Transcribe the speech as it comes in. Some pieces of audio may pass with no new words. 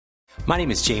My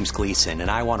name is James Gleason, and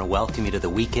I want to welcome you to the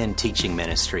weekend teaching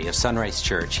ministry of Sunrise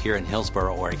Church here in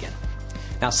Hillsboro, Oregon.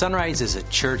 Now, Sunrise is a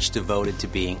church devoted to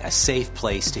being a safe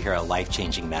place to hear a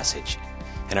life-changing message.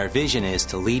 And our vision is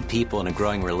to lead people in a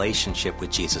growing relationship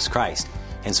with Jesus Christ.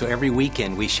 And so every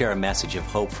weekend we share a message of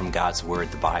hope from God's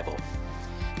Word, the Bible.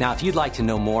 Now, if you'd like to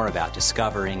know more about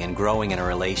discovering and growing in a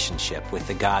relationship with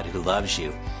the God who loves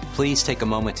you, please take a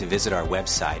moment to visit our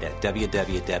website at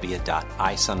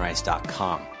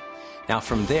www.isunrise.com. Now,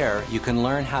 from there, you can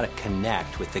learn how to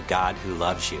connect with the God who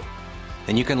loves you.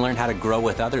 Then you can learn how to grow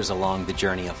with others along the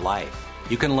journey of life.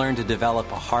 You can learn to develop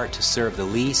a heart to serve the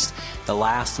least, the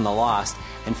last, and the lost.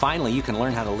 And finally, you can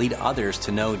learn how to lead others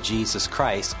to know Jesus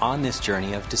Christ on this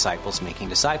journey of disciples making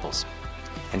disciples.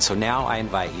 And so now I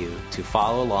invite you to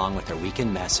follow along with our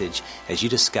weekend message as you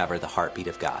discover the heartbeat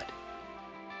of God.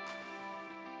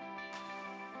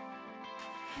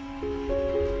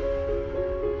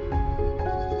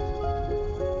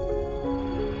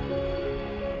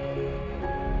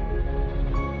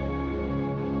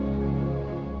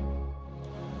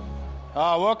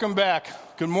 Welcome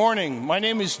back. Good morning. My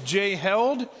name is Jay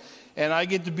Held, and I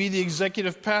get to be the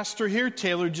executive pastor here.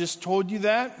 Taylor just told you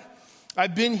that.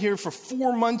 I've been here for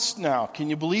 4 months now. Can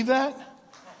you believe that?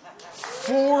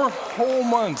 4 whole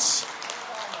months.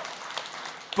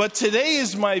 But today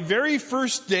is my very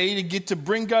first day to get to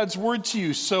bring God's Word to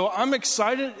you. So I'm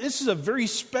excited. This is a very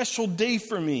special day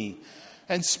for me.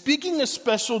 And speaking of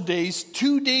special days,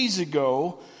 2 days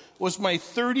ago was my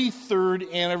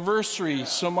 33rd anniversary.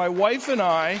 So my wife and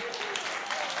I,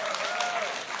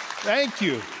 thank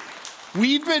you.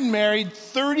 We've been married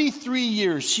 33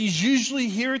 years. She's usually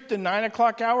here at the 9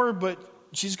 o'clock hour, but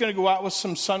she's going to go out with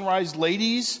some Sunrise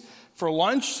ladies for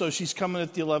lunch, so she's coming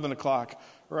at the 11 o'clock,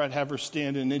 or I'd have her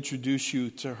stand and introduce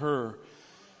you to her.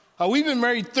 We've been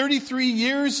married 33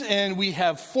 years, and we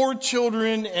have 4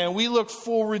 children, and we look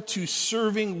forward to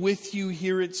serving with you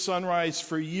here at Sunrise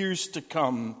for years to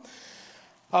come.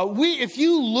 If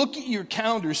you look at your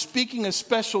calendar, speaking of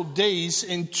special days,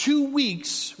 in 2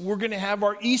 weeks, we're going to have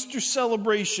our Easter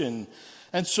celebration.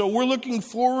 And so we're looking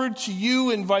forward to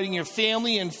you inviting your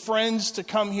family and friends to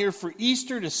come here for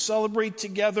Easter to celebrate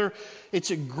together. It's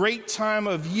a great time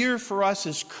of year for us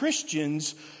as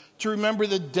Christians to remember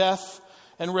the death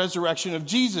and resurrection of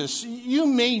Jesus. You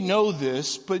may know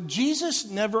this, but Jesus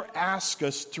never asked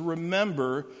us to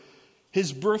remember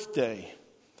his birthday.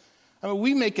 I mean,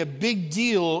 we make a big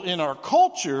deal in our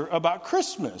culture about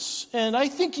Christmas, and I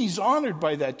think he's honored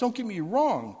by that. Don't get me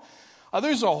wrong.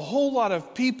 There's a whole lot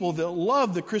of people that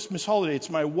love the Christmas holiday. It's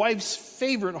my wife's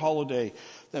favorite holiday.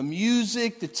 The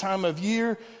music, the time of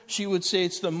year, she would say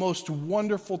it's the most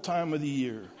wonderful time of the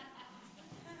year.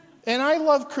 And I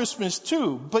love Christmas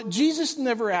too, but Jesus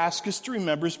never asked us to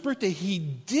remember his birthday. He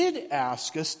did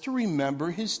ask us to remember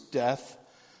his death,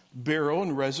 burial,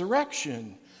 and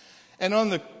resurrection. And on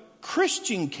the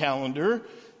Christian calendar,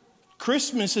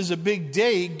 Christmas is a big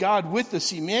day, God with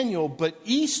us, Emmanuel, but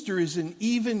Easter is an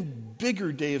even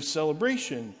bigger day of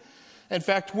celebration. In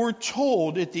fact, we're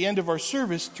told at the end of our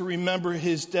service to remember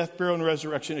his death, burial, and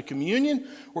resurrection at communion.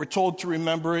 We're told to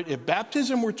remember it at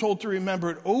baptism. We're told to remember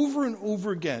it over and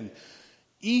over again.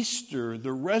 Easter,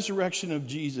 the resurrection of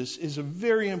Jesus, is a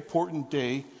very important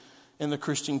day in the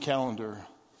Christian calendar.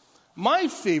 My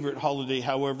favorite holiday,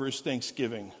 however, is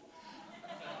Thanksgiving.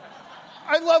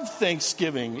 I love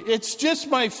Thanksgiving. It's just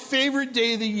my favorite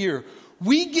day of the year.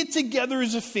 We get together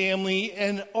as a family,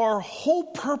 and our whole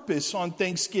purpose on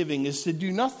Thanksgiving is to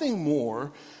do nothing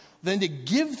more than to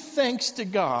give thanks to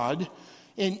God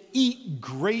and eat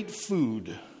great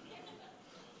food.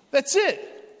 That's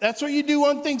it. That's what you do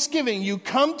on Thanksgiving. You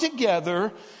come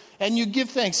together and you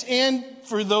give thanks. And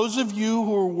for those of you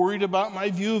who are worried about my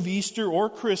view of Easter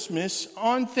or Christmas,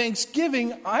 on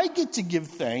Thanksgiving, I get to give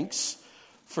thanks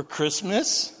for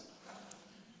Christmas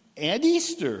and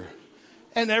Easter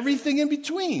and everything in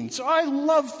between. So I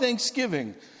love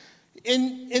Thanksgiving.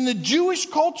 In the Jewish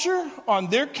culture, on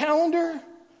their calendar,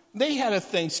 they had a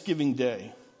Thanksgiving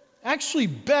day. Actually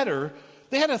better,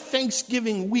 they had a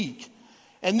Thanksgiving week.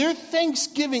 And their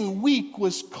Thanksgiving week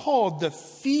was called the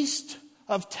Feast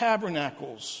of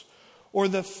Tabernacles, or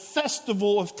the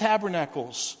Festival of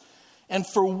Tabernacles. And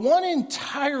for one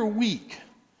entire week,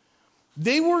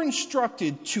 they were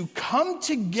instructed to come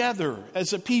together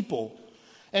as a people.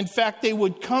 In fact, they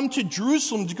would come to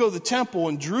Jerusalem to go to the temple,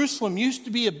 and Jerusalem used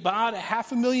to be about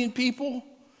 500,000 people,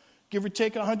 give or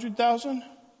take 100,000.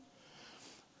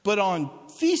 But on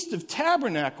Feast of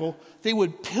Tabernacle, they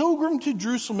would pilgrim to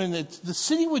Jerusalem, and the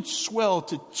city would swell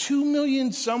to 2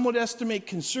 million, some would estimate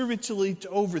conservatively to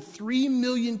over 3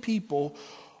 million people,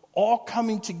 all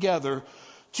coming together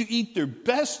to eat their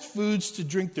best foods, to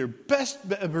drink their best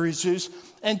beverages,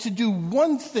 and to do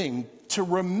one thing, to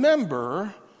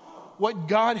remember what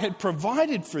God had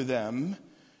provided for them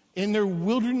in their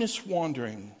wilderness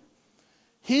wandering.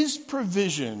 His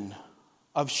provision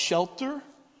of shelter,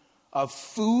 of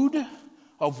food,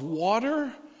 of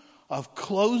water, of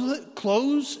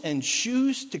clothes and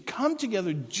shoes, to come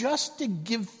together just to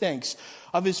give thanks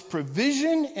of his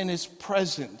provision and his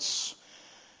presence.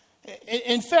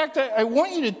 In fact, I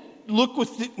want you to look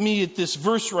with me at this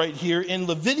verse right here in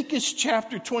Leviticus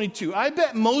chapter 22. I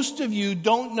bet most of you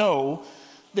don't know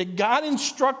that God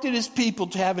instructed his people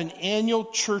to have an annual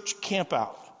church camp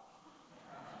out.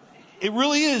 It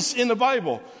really is in the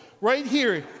Bible. Right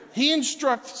here, he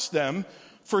instructs them,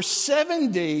 for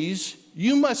 7 days,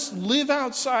 you must live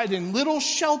outside in little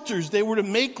shelters. They were to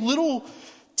make little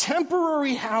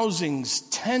temporary housings,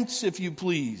 tents, if you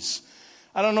please.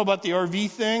 I don't know about the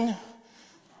RV thing,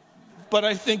 but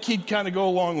I think he'd kind of go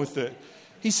along with it.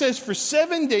 He says, for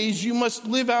 7 days, you must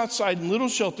live outside in little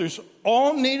shelters.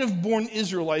 All native-born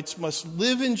Israelites must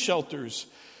live in shelters.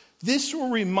 This will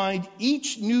remind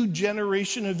each new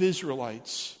generation of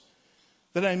Israelites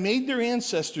that I made their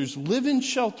ancestors live in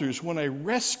shelters when I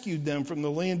rescued them from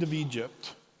the land of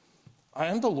Egypt. I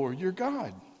am the Lord your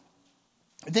God.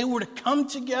 They were to come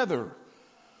together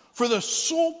for the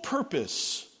sole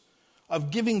purpose of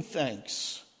giving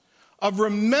thanks, of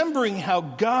remembering how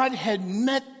God had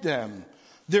met them,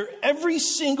 their every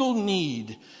single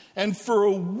need. And for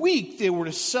a week they were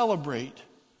to celebrate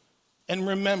and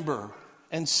remember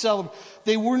and celebrate.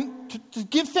 They were to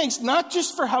give thanks not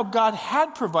just for how God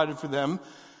had provided for them,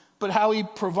 but how he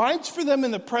provides for them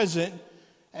in the present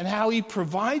and how he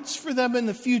provides for them in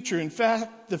the future. In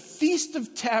fact, the Feast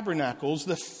of Tabernacles,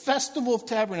 the Festival of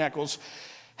Tabernacles,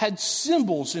 had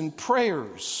symbols and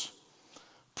prayers.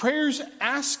 Prayers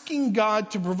asking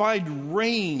God to provide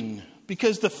rain,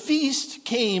 because the feast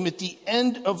came at the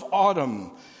end of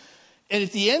autumn. And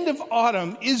at the end of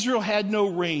autumn, Israel had no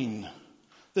rain.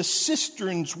 The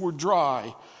cisterns were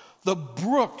dry. The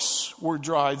brooks were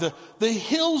dry. The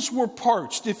hills were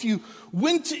parched. If you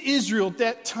went to Israel at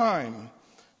that time,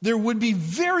 there would be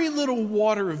very little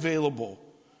water available.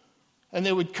 And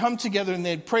they would come together and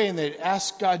they'd pray and they'd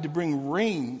ask God to bring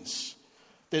rains.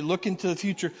 They'd look into the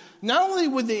future. Not only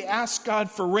would they ask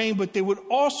God for rain, but they would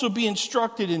also be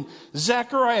instructed in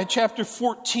Zechariah chapter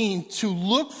 14 to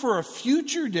look for a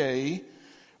future day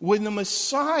when the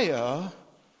Messiah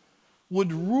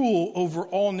would rule over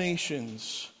all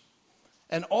nations.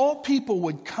 And all people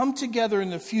would come together in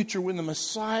the future when the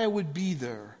Messiah would be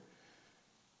there.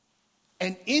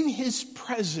 And in his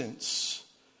presence,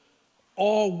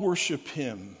 all worship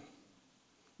him.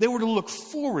 They were to look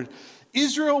forward.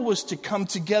 Israel was to come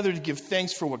together to give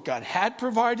thanks for what God had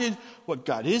provided, what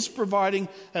God is providing,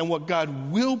 and what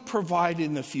God will provide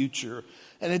in the future.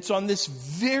 And it's on this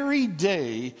very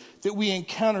day that we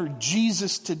encounter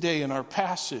Jesus today in our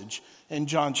passage in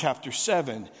John chapter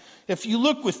 7. If you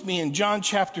look with me in John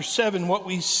chapter 7, what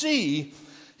we see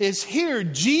is here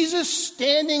Jesus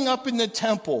standing up in the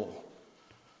temple.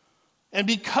 And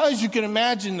because you can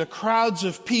imagine the crowds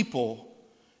of people,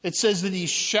 it says that he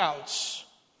shouts.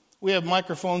 We have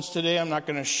microphones today. I'm not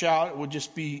going to shout. It would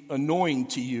just be annoying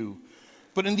to you.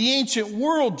 But in the ancient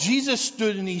world, Jesus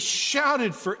stood and he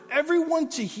shouted for everyone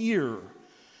to hear.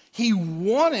 He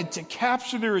wanted to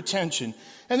capture their attention.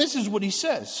 And this is what he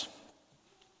says.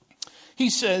 He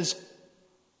says,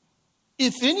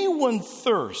 if anyone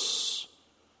thirsts,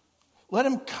 let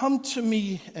him come to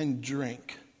me and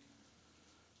drink.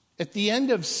 At the end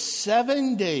of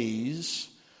 7 days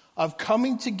of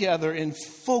coming together and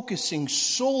focusing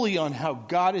solely on how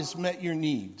God has met your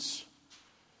needs,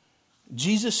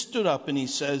 Jesus stood up and he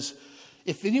says,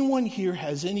 if anyone here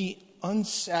has any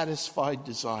unsatisfied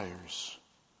desires,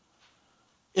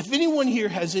 if anyone here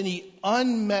has any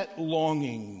unmet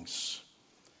longings,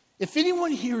 if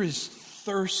anyone here is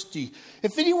thirsty,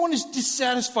 if anyone is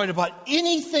dissatisfied about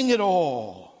anything at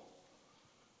all,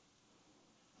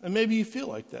 and maybe you feel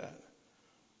like that.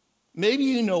 Maybe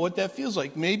you know what that feels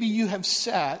like. Maybe you have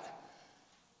sat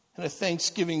in a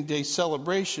Thanksgiving Day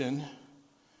celebration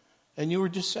and you were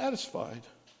dissatisfied.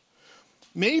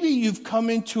 Maybe you've come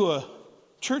into a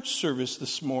church service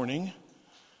this morning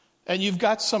and you've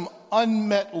got some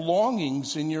unmet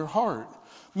longings in your heart.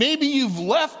 Maybe you've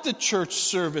left the church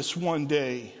service one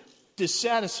day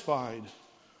dissatisfied.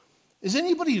 Is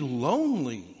anybody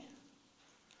lonely?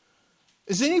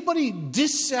 Is anybody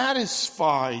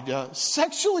dissatisfied,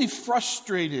 sexually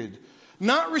frustrated,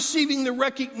 not receiving the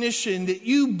recognition that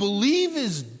you believe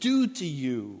is due to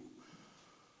you?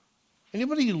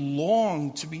 Anybody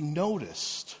long to be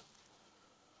noticed?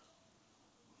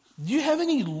 Do you have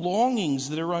any longings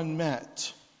that are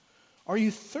unmet? Are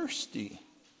you thirsty?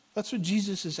 That's what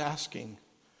Jesus is asking.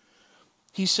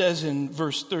 He says in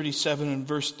verse 37 and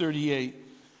verse 38,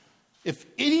 if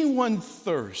anyone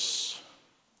thirsts,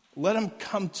 let him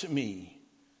come to me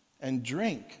and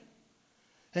drink.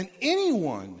 And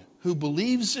anyone who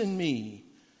believes in me,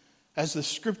 as the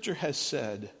scripture has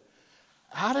said,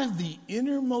 out of the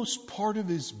innermost part of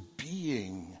his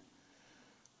being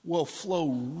will flow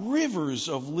rivers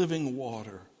of living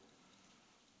water.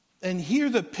 And here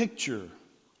the picture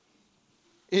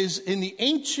is in the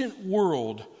ancient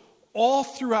world, all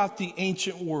throughout the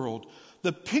ancient world,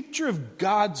 the picture of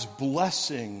God's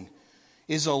blessing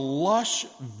is a lush,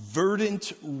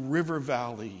 verdant river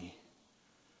valley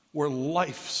where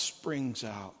life springs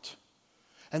out.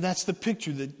 And that's the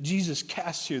picture that Jesus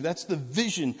casts here. That's the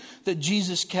vision that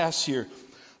Jesus casts here.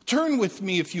 Turn with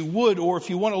me, if you would, or if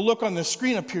you want to look on the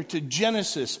screen up here, to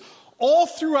Genesis. All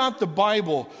throughout the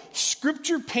Bible,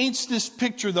 Scripture paints this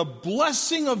picture, the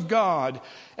blessing of God,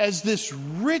 as this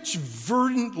rich,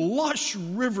 verdant, lush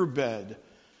riverbed.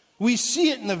 We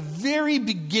see it in the very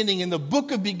beginning, in the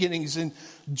book of beginnings, in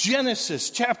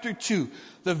Genesis chapter 2.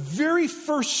 The very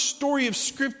first story of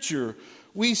Scripture,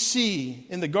 we see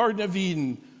in the Garden of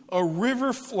Eden, a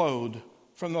river flowed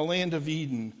from the land of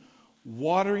Eden,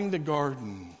 watering the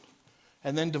garden,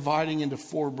 and then dividing into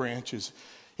 4 branches.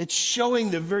 It's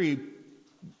showing the very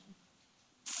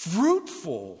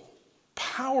fruitful,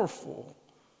 powerful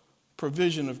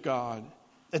provision of God.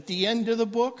 At the end of the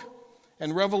book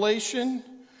and Revelation,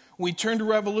 we turn to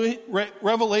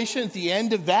Revelation. At the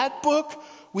end of that book,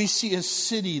 we see a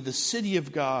city, the city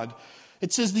of God.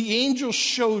 It says, the angel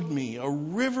showed me a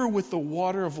river with the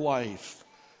water of life,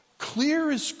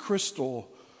 clear as crystal,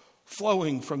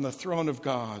 flowing from the throne of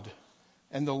God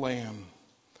and the Lamb.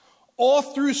 All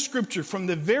through Scripture, from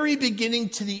the very beginning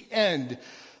to the end,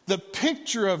 the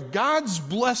picture of God's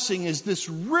blessing is this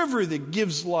river that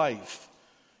gives life.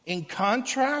 In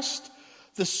contrast,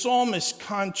 the psalmist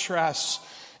contrasts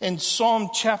in Psalm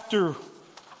chapter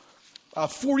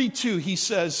 42, he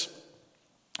says,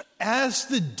 as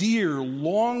the deer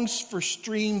longs for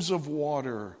streams of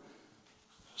water,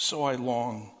 so I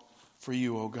long for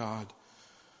you, O God.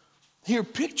 Here,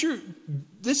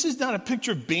 this is not a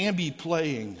picture of Bambi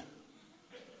playing.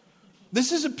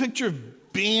 This is a picture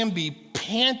of Bambi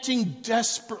panting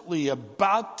desperately,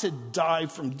 about to die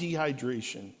from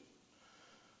dehydration.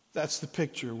 That's the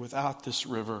picture without this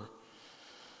river.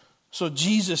 So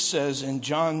Jesus says in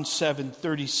John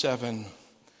 7:37,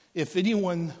 if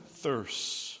anyone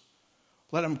thirsts,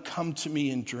 let him come to me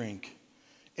and drink.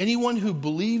 Anyone who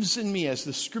believes in me, as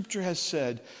the scripture has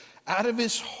said, out of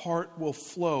his heart will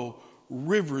flow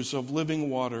rivers of living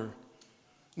water.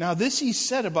 Now this he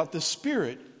said about the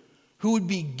Spirit, who would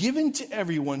be given to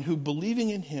everyone who believing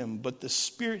in him, but the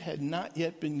Spirit had not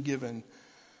yet been given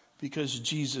because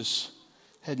Jesus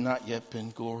had not yet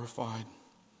been glorified.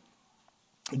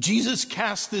 Jesus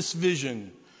cast this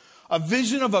vision, a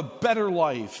vision of a better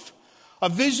life, a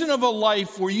vision of a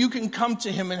life where you can come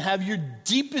to him and have your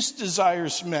deepest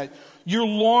desires met, your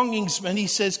longings met. He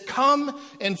says, come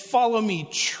and follow me,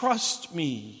 trust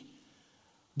me,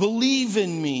 believe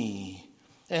in me,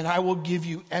 and I will give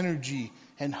you energy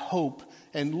and hope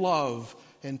and love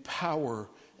and power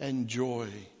and joy.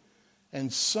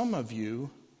 And some of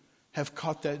you have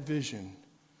caught that vision.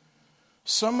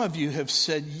 Some of you have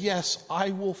said, yes, I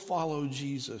will follow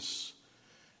Jesus.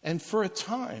 And for a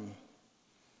time,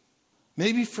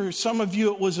 maybe for some of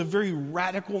you it was a very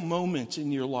radical moment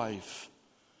in your life.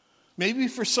 Maybe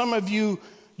for some of you,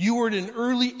 you were at an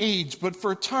early age, but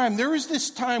for a time, there was this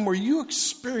time where you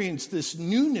experienced this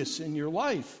newness in your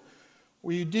life,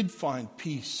 where you did find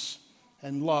peace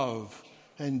and love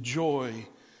and joy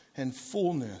and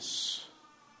fullness.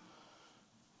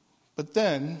 But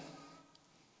then,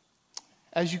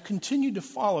 as you continue to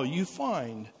follow, you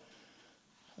find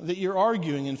that you're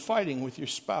arguing and fighting with your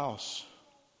spouse,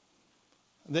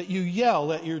 that you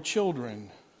yell at your children,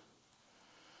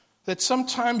 that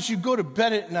sometimes you go to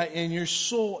bed at night and your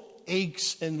soul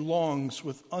aches and longs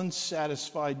with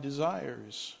unsatisfied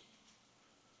desires.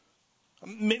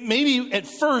 Maybe at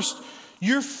first,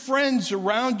 your friends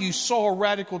around you saw a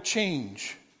radical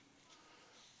change.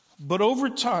 But over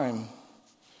time,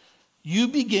 you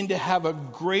begin to have a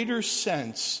greater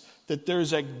sense that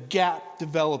there's a gap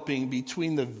developing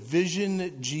between the vision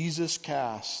that Jesus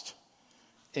cast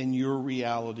and your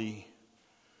reality.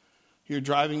 You're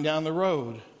driving down the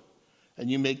road and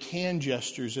you make hand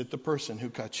gestures at the person who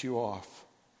cuts you off.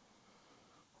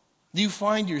 You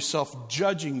find yourself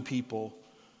judging people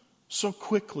so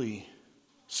quickly,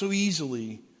 so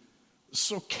easily,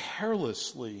 so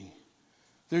carelessly,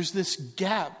 There's this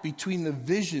gap between the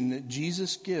vision that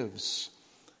Jesus gives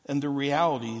and the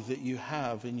reality that you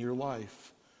have in your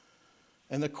life.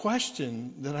 And the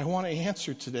question that I want to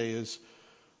answer today is,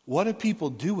 what do people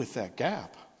do with that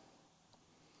gap?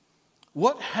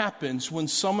 What happens when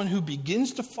someone who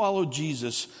begins to follow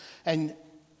Jesus and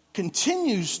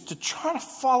continues to try to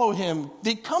follow him,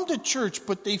 they come to church,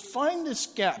 but they find this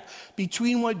gap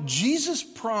between what Jesus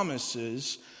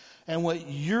promises and what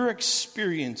your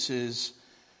experience is.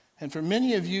 And for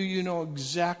many of you, you know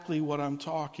exactly what I'm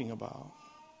talking about.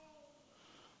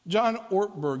 John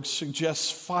Ortberg suggests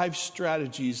 5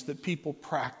 strategies that people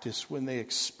practice when they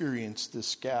experience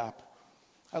this gap.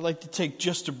 I'd like to take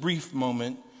just a brief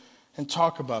moment and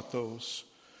talk about those.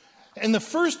 And the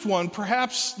first one,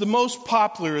 perhaps the most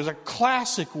popular, is a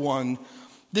classic one.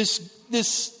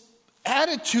 This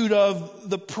attitude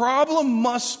of the problem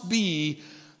must be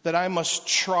that I must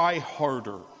try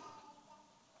harder.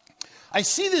 I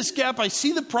see this gap, I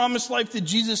see the promised life that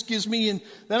Jesus gives me, and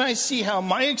then I see how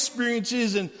my experience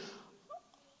is, and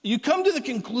you come to the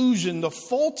conclusion, the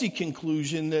faulty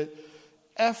conclusion, that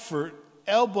effort,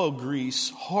 elbow grease,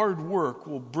 hard work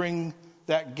will bring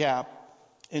that gap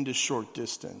into short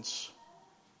distance.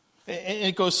 And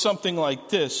it goes something like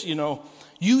this,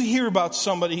 you hear about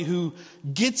somebody who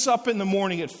gets up in the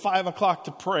morning at 5 o'clock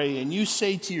to pray, and you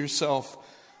say to yourself,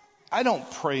 I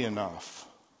don't pray enough.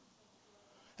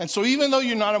 And so even though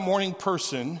you're not a morning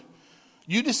person,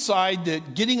 you decide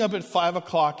that getting up at 5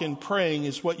 o'clock and praying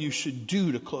is what you should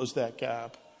do to close that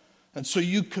gap. And so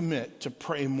you commit to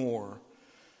pray more.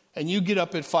 And you get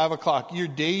up at 5 o'clock. You're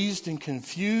dazed and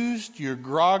confused. You're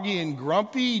groggy and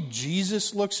grumpy.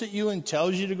 Jesus looks at you and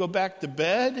tells you to go back to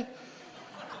bed.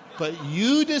 But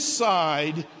you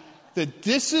decide that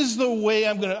this is the way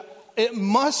it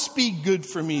must be good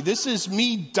for me. This is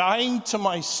me dying to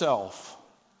myself.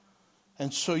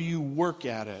 And so you work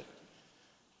at it.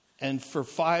 And for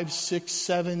 5, 6,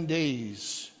 7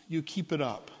 days, you keep it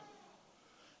up.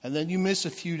 And then you miss a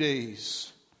few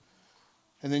days.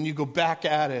 And then you go back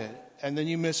at it, and then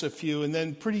you miss a few, and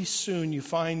then pretty soon you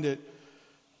find that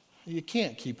you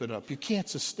can't keep it up. You can't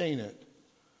sustain it.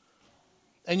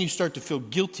 And you start to feel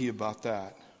guilty about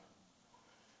that.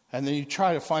 And then you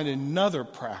try to find another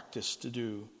practice to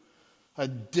do, a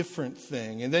different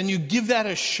thing. And then you give that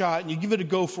a shot, and you give it a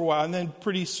go for a while, and then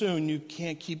pretty soon you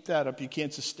can't keep that up. You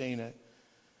can't sustain it.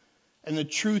 And the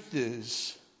truth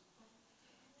is,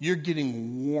 you're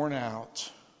getting worn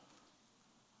out.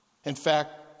 In fact,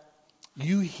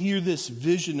 you hear this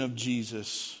vision of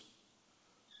Jesus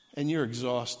and you're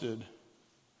exhausted.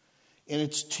 And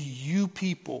it's to you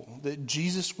people that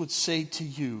Jesus would say to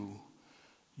you,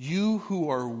 you who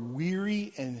are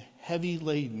weary and heavy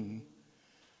laden,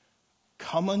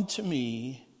 come unto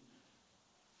me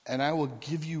and I will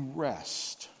give you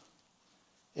rest.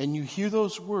 And you hear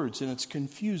those words and it's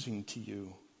confusing to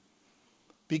you.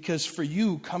 Because for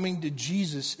you, coming to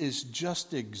Jesus is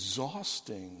just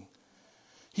exhausting.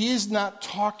 He is not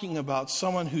talking about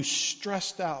someone who's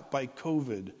stressed out by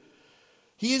COVID.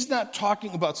 He is not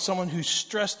talking about someone who's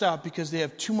stressed out because they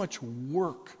have too much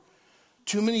work,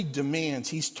 too many demands.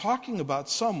 He's talking about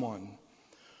someone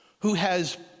who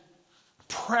has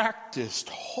practiced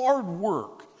hard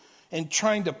work and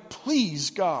trying to please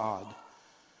God.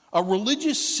 A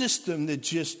religious system that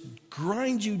just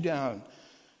grinds you down.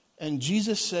 And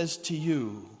Jesus says to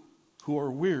you who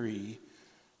are weary,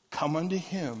 come unto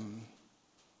him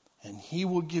and he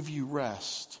will give you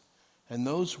rest. And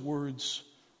those words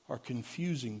are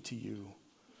confusing to you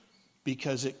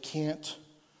because it can't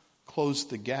close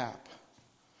the gap.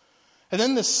 And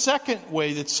then the second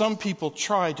way that some people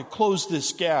try to close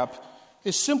this gap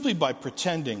is simply by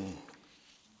pretending.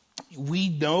 We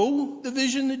know the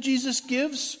vision that Jesus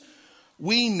gives.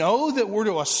 We know that we're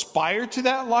to aspire to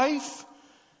that life.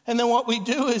 And then what we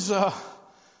do is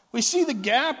we see the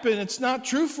gap and it's not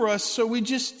true for us, so we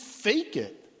just fake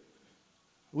it.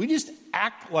 We just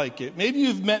act like it. Maybe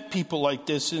you've met people like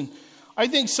this, and I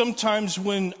think sometimes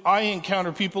when I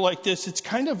encounter people like this, it's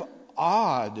kind of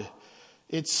odd.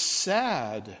 It's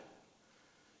sad.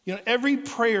 Every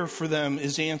prayer for them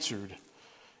is answered.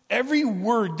 Every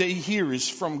word they hear is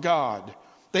from God.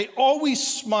 They always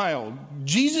smile.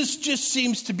 Jesus just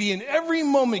seems to be in every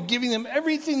moment giving them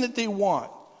everything that they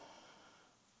want.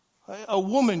 A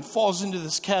woman falls into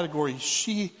this category.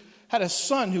 She had a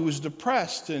son who was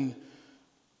depressed, and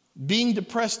being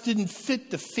depressed didn't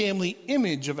fit the family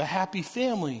image of a happy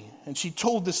family. And she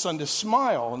told the son to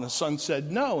smile, and the son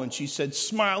said no, and she said,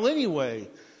 smile anyway.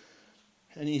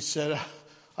 And he said,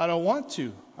 I don't want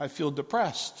to. I feel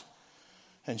depressed.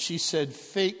 And she said,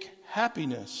 fake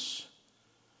happiness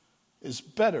is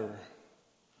better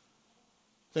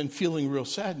than feeling real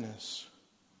sadness.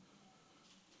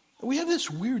 We have this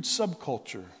weird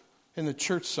subculture in the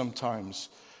church sometimes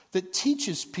that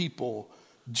teaches people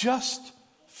just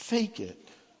fake it,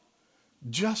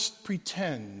 just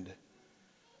pretend.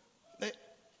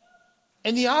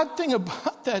 And the odd thing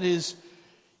about that is,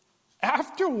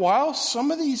 after a while, some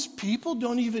of these people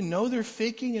don't even know they're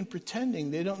faking and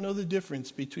pretending. They don't know the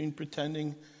difference between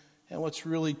pretending and what's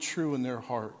really true in their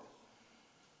heart.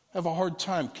 Have a hard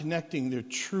time connecting their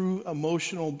true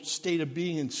emotional state of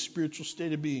being and spiritual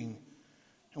state of being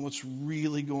and what's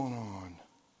really going on.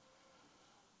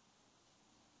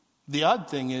 The odd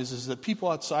thing is that people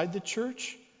outside the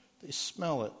church, they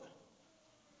smell it.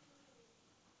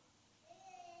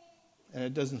 And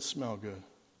it doesn't smell good.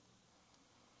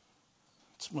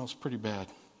 It smells pretty bad.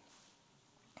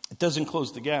 It doesn't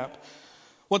close the gap.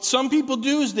 What some people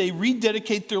do is they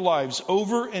rededicate their lives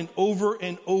over and over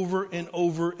and over and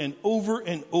over and over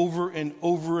and over and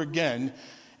over again.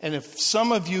 And if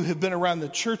some of you have been around the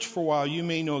church for a while, you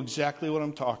may know exactly what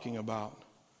I'm talking about.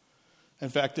 In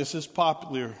fact, this is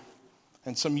popular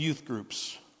in some youth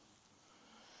groups.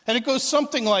 And it goes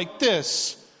something like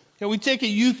this. We take a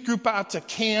youth group out to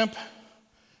camp,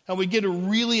 and we get a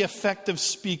really effective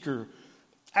speaker.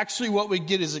 Actually, what we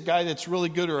get is a guy that's really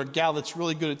good or a gal that's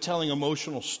really good at telling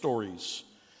emotional stories.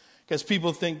 Because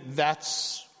people think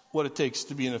that's what it takes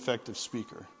to be an effective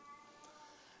speaker.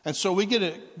 And so we get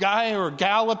a guy or a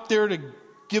gal up there to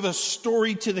give a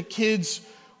story to the kids.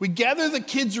 We gather the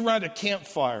kids around a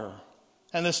campfire.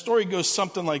 And the story goes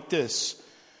something like this.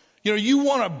 You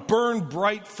want to burn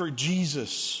bright for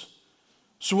Jesus.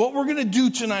 So what we're going to do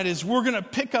tonight is we're going to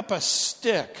pick up a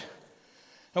stick.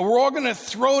 And we're all going to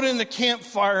throw it in the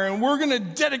campfire. And we're going to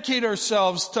dedicate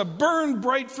ourselves to burn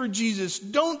bright for Jesus.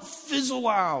 Don't fizzle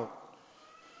out.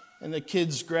 And the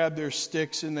kids grab their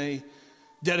sticks and they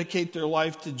dedicate their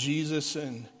life to Jesus.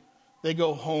 And they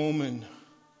go home. And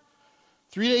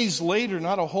 3 days later,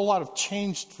 not a whole lot have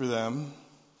changed for them.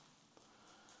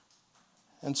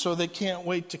 And so they can't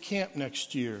wait to camp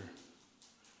next year.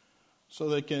 So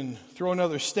they can throw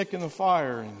another stick in the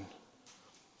fire. And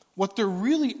what they're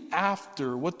really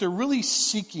after, what they're really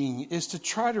seeking is to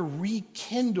try to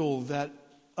rekindle that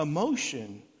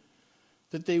emotion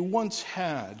that they once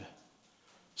had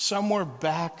somewhere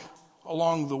back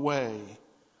along the way.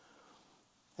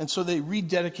 And so they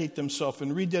rededicate themselves.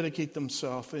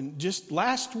 And just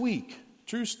last week,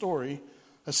 true story,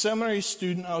 a seminary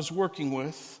student I was working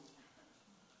with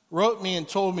wrote me and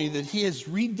told me that he has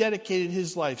rededicated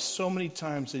his life so many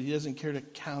times that he doesn't care to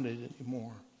count it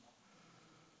anymore.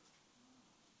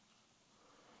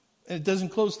 And it doesn't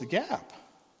close the gap.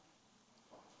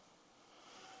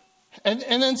 And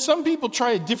then some people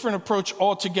try a different approach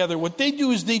altogether. What they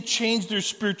do is they change their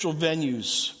spiritual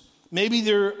venues. Maybe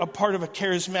they're a part of a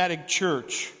charismatic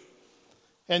church.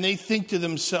 And they think to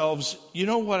themselves, you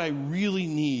know what I really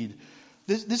need?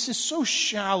 This is so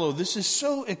shallow. This is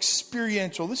so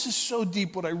experiential. This is so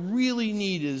deep. What I really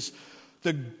need is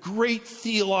the great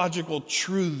theological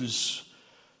truths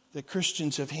that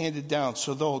Christians have handed down.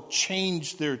 So they'll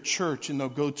change their church and they'll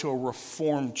go to a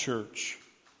reformed church.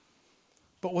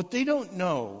 But what they don't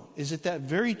know is that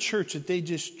very church that they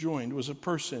just joined was a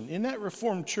person in that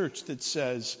reformed church that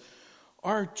says,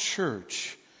 our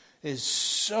church is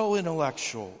so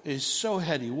intellectual, is so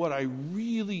heady. What I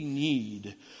really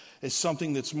need is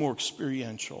something that's more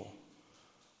experiential,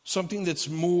 something that's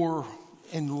more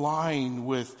in line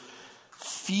with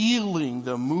feeling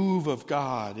the move of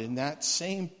God. And that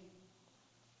same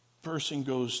person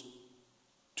goes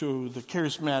to the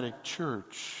charismatic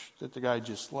church that the guy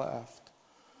just left.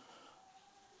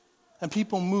 And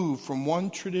people move from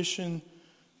one tradition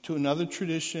to another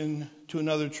tradition to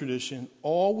another tradition,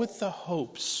 all with the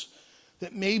hopes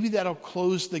that maybe that'll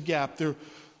close the gap. They're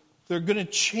going to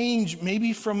change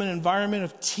maybe from an environment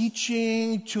of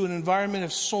teaching to an environment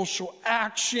of social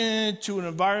action to an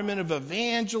environment of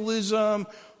evangelism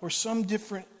or some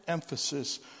different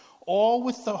emphasis, all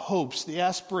with the hopes, the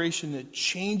aspiration that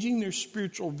changing their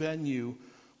spiritual venue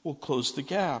will close the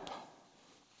gap.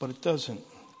 But it doesn't.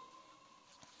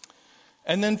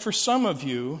 And then for some of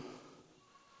you,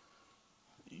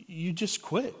 you just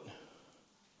quit.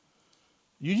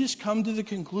 You just come to the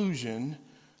conclusion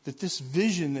that this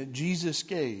vision that Jesus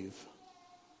gave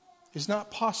is not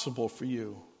possible for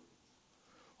you.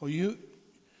 Well, you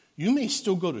may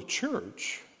still go to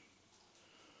church.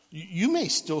 You may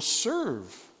still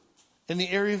serve in the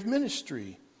area of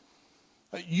ministry.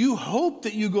 You hope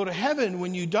that you go to heaven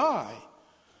when you die.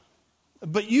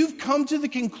 But you've come to the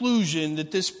conclusion that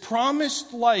this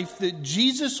promised life that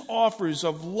Jesus offers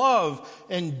of love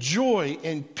and joy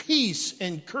and peace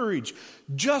and courage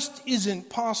just isn't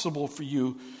possible for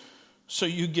you, so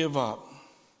you give up.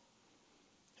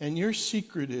 And your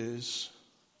secret is,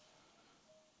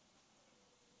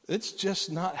 it's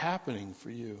just not happening for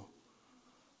you.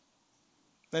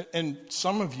 And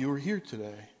some of you are here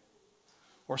today,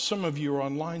 or some of you are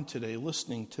online today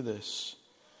listening to this.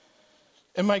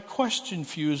 And my question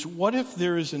for you is, what if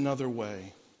there is another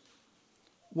way?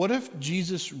 What if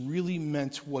Jesus really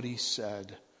meant what he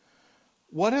said?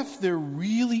 What if there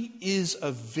really is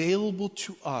available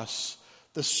to us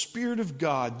the Spirit of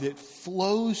God that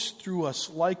flows through us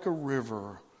like a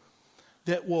river,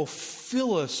 that will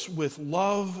fill us with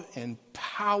love and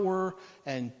power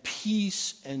and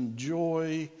peace and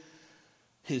joy,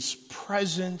 his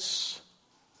presence?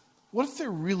 What if there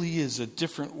really is a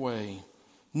different way?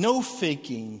 No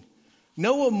faking,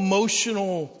 no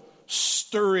emotional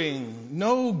stirring,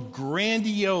 no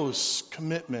grandiose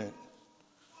commitment.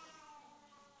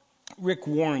 Rick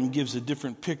Warren gives a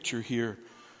different picture here.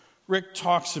 Rick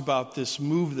talks about this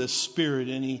move of the Spirit,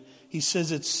 and he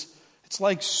says it's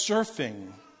like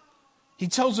surfing. He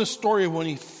tells a story of when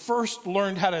he first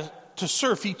learned how to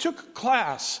surf. He took a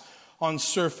class on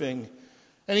surfing.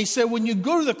 And he said, when you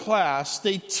go to the class,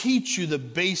 they teach you the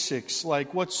basics,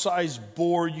 like what size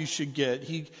board you should get.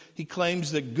 He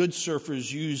claims that good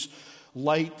surfers use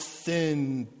light,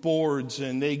 thin boards,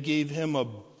 and they gave him a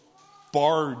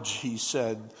barge, he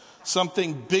said.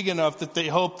 Something big enough that they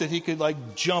hoped that he could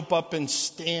jump up and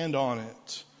stand on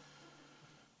it.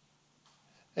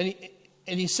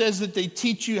 And he says that they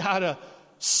teach you how to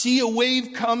see a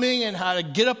wave coming and how to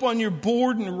get up on your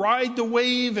board and ride the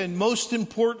wave. And most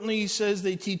importantly, he says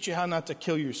they teach you how not to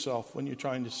kill yourself when you're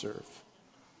trying to surf.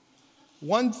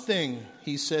 One thing,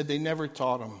 he said, they never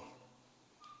taught him: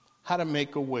 how to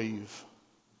make a wave.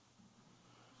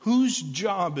 Whose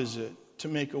job is it to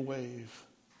make a wave?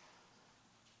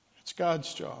 It's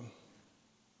God's job.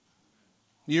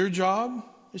 Your job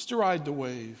is to ride the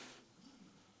wave.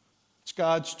 It's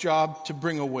God's job to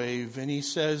bring a wave. And he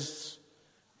says,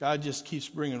 God just keeps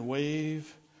bringing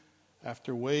wave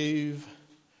after wave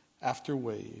after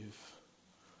wave.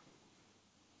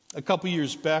 A couple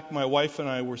years back, my wife and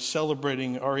I were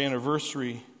celebrating our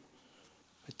anniversary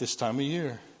at this time of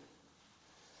year.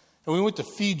 And we went to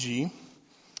Fiji.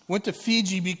 Went to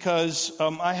Fiji because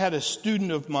I had a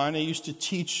student of mine. I used to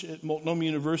teach at Multnomah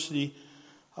University.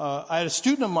 I had a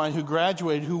student of mine who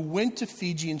graduated, who went to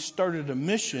Fiji and started a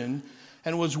mission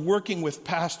and was working with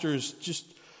pastors, just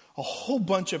a whole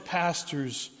bunch of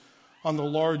pastors on the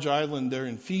large island there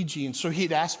in Fiji. And so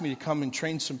he'd asked me to come and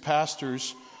train some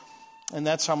pastors. And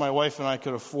that's how my wife and I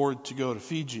could afford to go to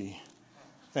Fiji.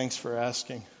 Thanks for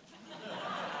asking.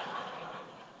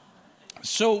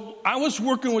 So I was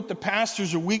working with the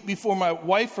pastors a week before my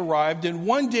wife arrived. And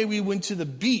one day we went to the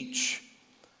beach.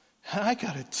 And I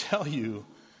got to tell you,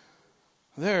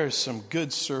 there are some good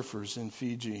surfers in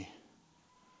Fiji.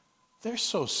 They're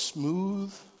so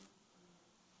smooth.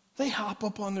 They hop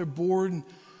up on their board and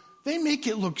they make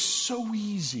it look so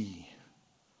easy.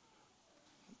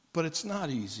 But it's not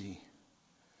easy.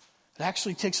 It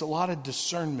actually takes a lot of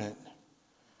discernment.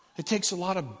 It takes a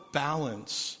lot of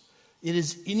balance. It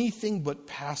is anything but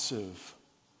passive.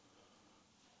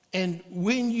 And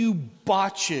when you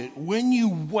botch it, when you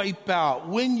wipe out,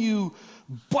 when you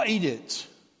bite it,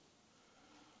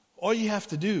 all you have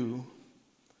to do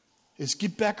is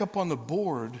get back up on the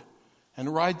board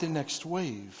and ride the next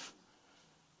wave.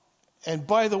 And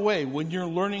by the way, when you're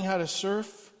learning how to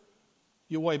surf,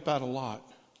 you wipe out a lot.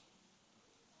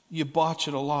 You botch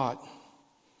it a lot.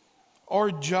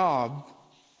 Our job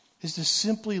is to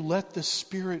simply let the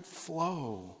Spirit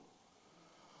flow.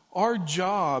 Our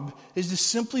job is to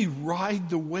simply ride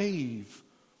the wave.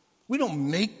 We don't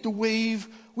make the wave.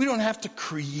 We don't have to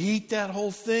create that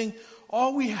whole thing.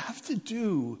 All we have to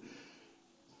do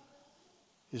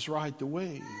is ride the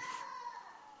wave,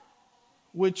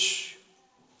 which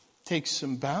takes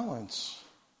some balance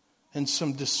and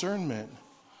some discernment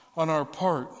on our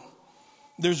part.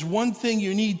 There's one thing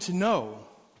you need to know.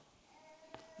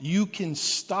 You can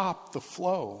stop the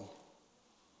flow.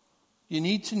 You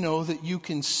need to know that you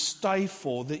can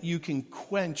stifle, that you can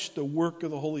quench the work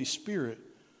of the Holy Spirit.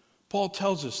 Paul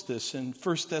tells us this in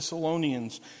 1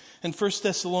 Thessalonians. In 1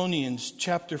 Thessalonians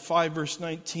chapter 5, verse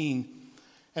 19.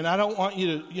 And I don't want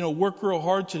you to, work real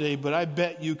hard today, but I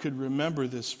bet you could remember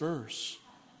this verse.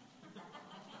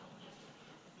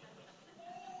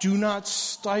 Do not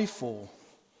stifle.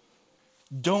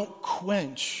 Don't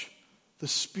quench the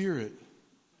Spirit.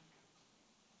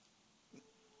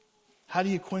 How do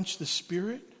you quench the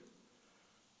Spirit?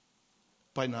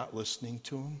 By not listening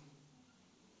to Him.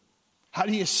 How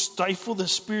do you stifle the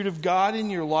Spirit of God in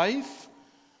your life?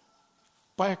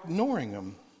 By ignoring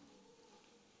Him.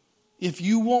 If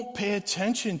you won't pay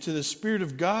attention to the Spirit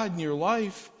of God in your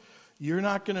life, you're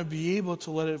not going to be able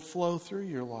to let it flow through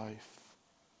your life.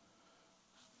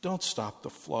 Don't stop the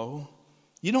flow.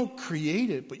 You don't create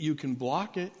it, but you can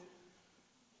block it.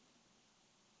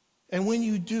 And when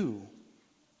you do,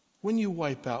 when you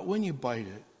wipe out, when you bite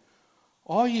it,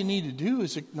 all you need to do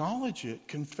is acknowledge it,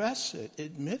 confess it,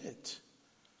 admit it.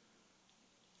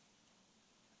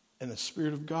 And the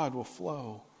Spirit of God will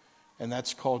flow. And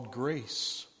that's called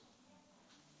grace.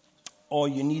 All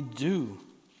you need to do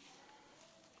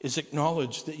is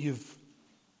acknowledge that you've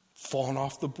fallen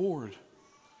off the board.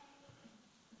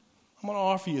 I'm going to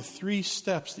offer you 3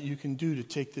 steps that you can do to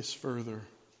take this further.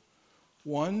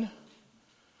 1,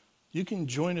 you can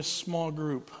join a small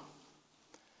group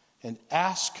and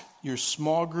ask your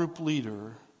small group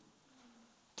leader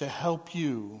to help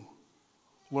you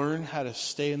learn how to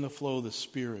stay in the flow of the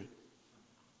Spirit.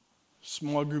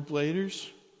 Small group leaders,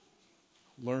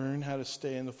 learn how to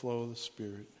stay in the flow of the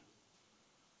Spirit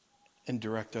and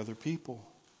direct other people.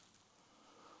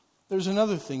 There's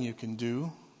another thing you can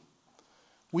do.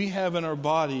 We have in our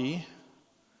body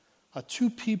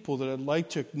 2 people that I'd like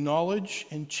to acknowledge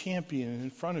and champion in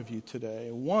front of you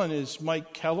today. One is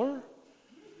Mike Keller,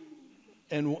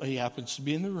 and he happens to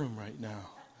be in the room right now.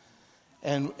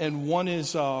 And one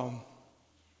is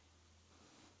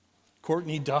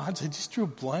Courtney Dodds. I just drew a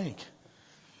blank.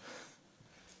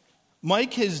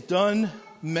 Mike has done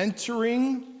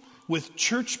mentoring with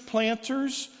church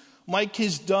planters. Mike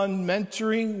has done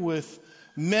mentoring with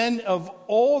men of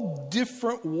all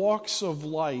different walks of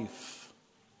life.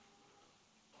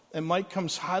 And Mike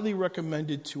comes highly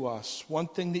recommended to us. One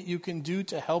thing that you can do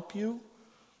to help you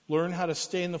learn how to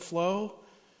stay in the flow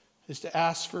is to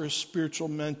ask for a spiritual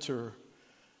mentor.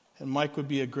 And Mike would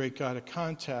be a great guy to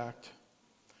contact.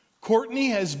 Courtney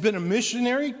has been a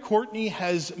missionary. Courtney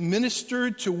has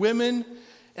ministered to women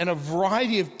in a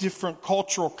variety of different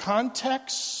cultural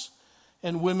contexts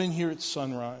and women here at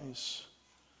Sunrise.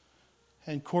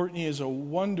 And Courtney is a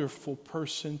wonderful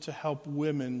person to help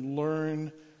women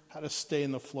learn how to stay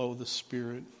in the flow of the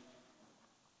Spirit.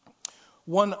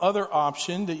 One other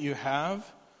option that you have,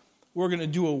 we're going to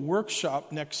do a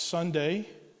workshop next Sunday.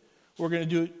 We're going to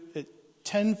do it at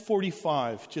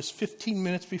 10:45, just 15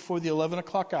 minutes before the 11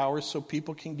 o'clock hour so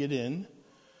people can get in.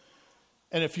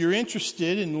 And if you're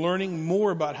interested in learning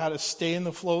more about how to stay in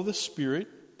the flow of the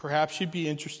Spirit, perhaps you'd be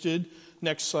interested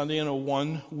next Sunday in a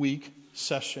 1-week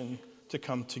session to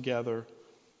come together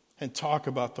and talk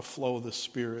about the flow of the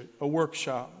Spirit. A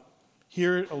workshop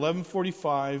here at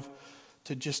 11:45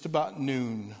 to just about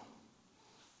noon.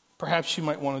 Perhaps you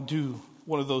might want to do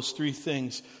one of those 3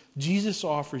 things. Jesus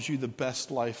offers you the best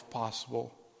life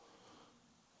possible.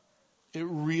 It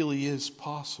really is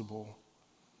possible.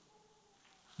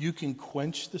 You can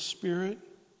quench the Spirit,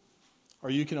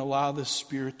 or you can allow the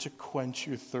Spirit to quench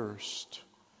your thirst.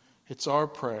 It's our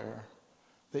prayer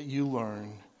that you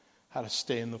learn how to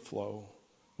stay in the flow.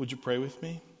 Would you pray with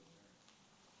me?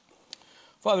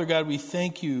 Father God, we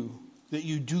thank you that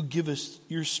you do give us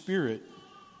your Spirit.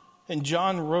 And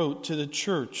John wrote to the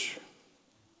church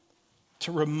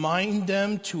to remind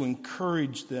them, to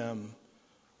encourage them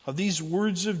of these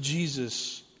words of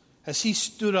Jesus as he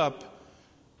stood up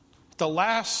the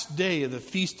last day of the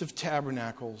Feast of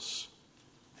Tabernacles.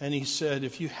 And he said,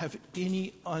 if you have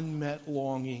any unmet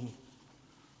longing,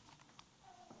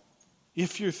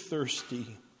 if you're thirsty,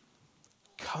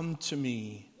 come to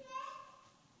me,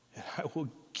 and I will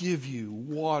give you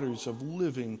waters of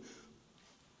living,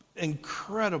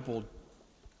 incredible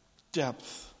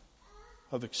depth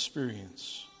of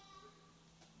experience.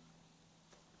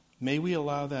 May we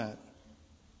allow that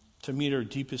to meet our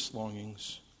deepest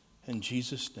longings. In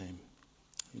Jesus' name,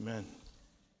 amen.